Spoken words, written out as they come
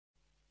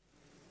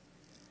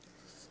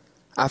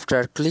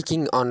After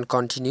clicking on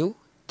continue,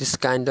 this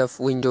kind of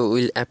window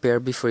will appear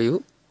before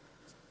you.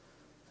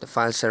 The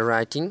files are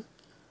writing.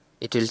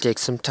 It will take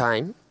some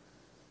time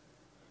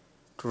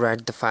to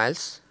write the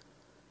files.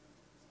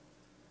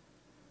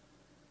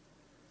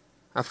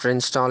 After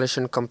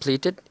installation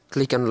completed,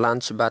 click on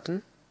launch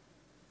button.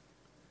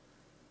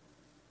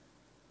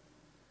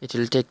 It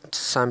will take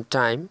some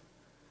time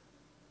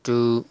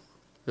to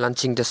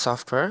launching the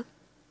software.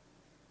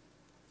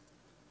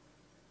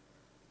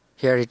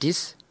 Here it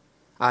is,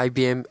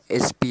 IBM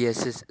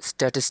SPSS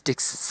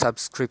statistics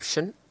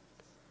subscription.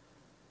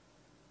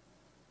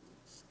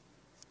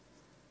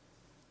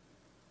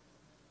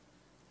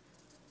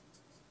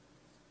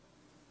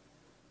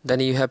 Then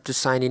you have to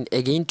sign in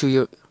again to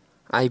your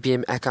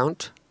IBM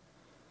account.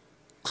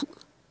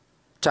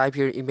 Type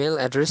your email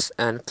address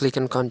and click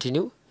on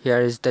continue. Here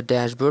is the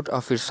dashboard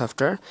of your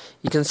software.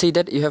 You can see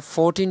that you have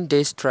 14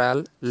 days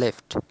trial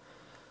left.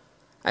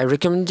 I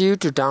recommend you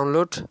to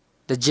download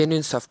the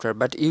genuine software,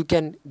 but you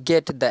can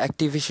get the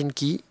activation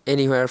key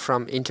anywhere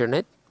from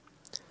internet.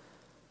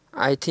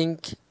 I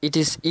think it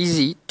is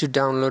easy to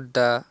download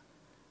the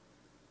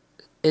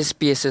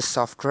SPSS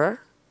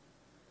software.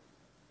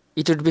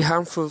 It would be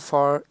harmful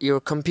for your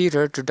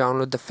computer to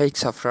download the fake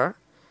software.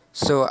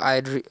 So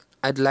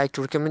I'd like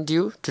to recommend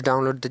you to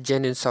download the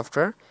genuine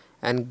software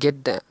and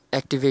get the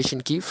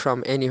activation key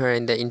from anywhere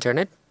in the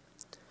internet.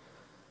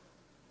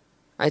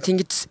 I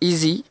think it's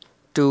easy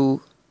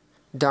to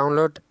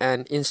download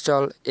and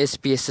install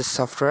SPSS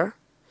software.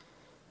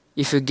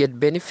 If you get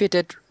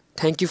benefited,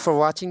 thank you for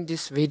watching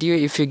this video.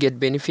 If you get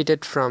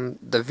benefited from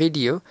the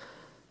video,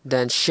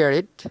 then share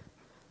it.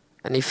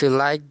 And if you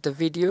like the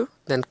video,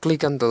 then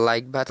click on the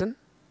like button.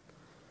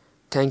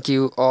 Thank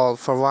you all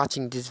for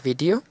watching this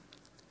video.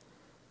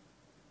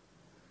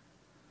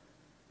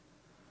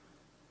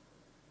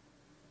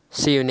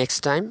 See you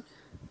next time.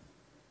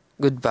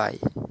 Goodbye.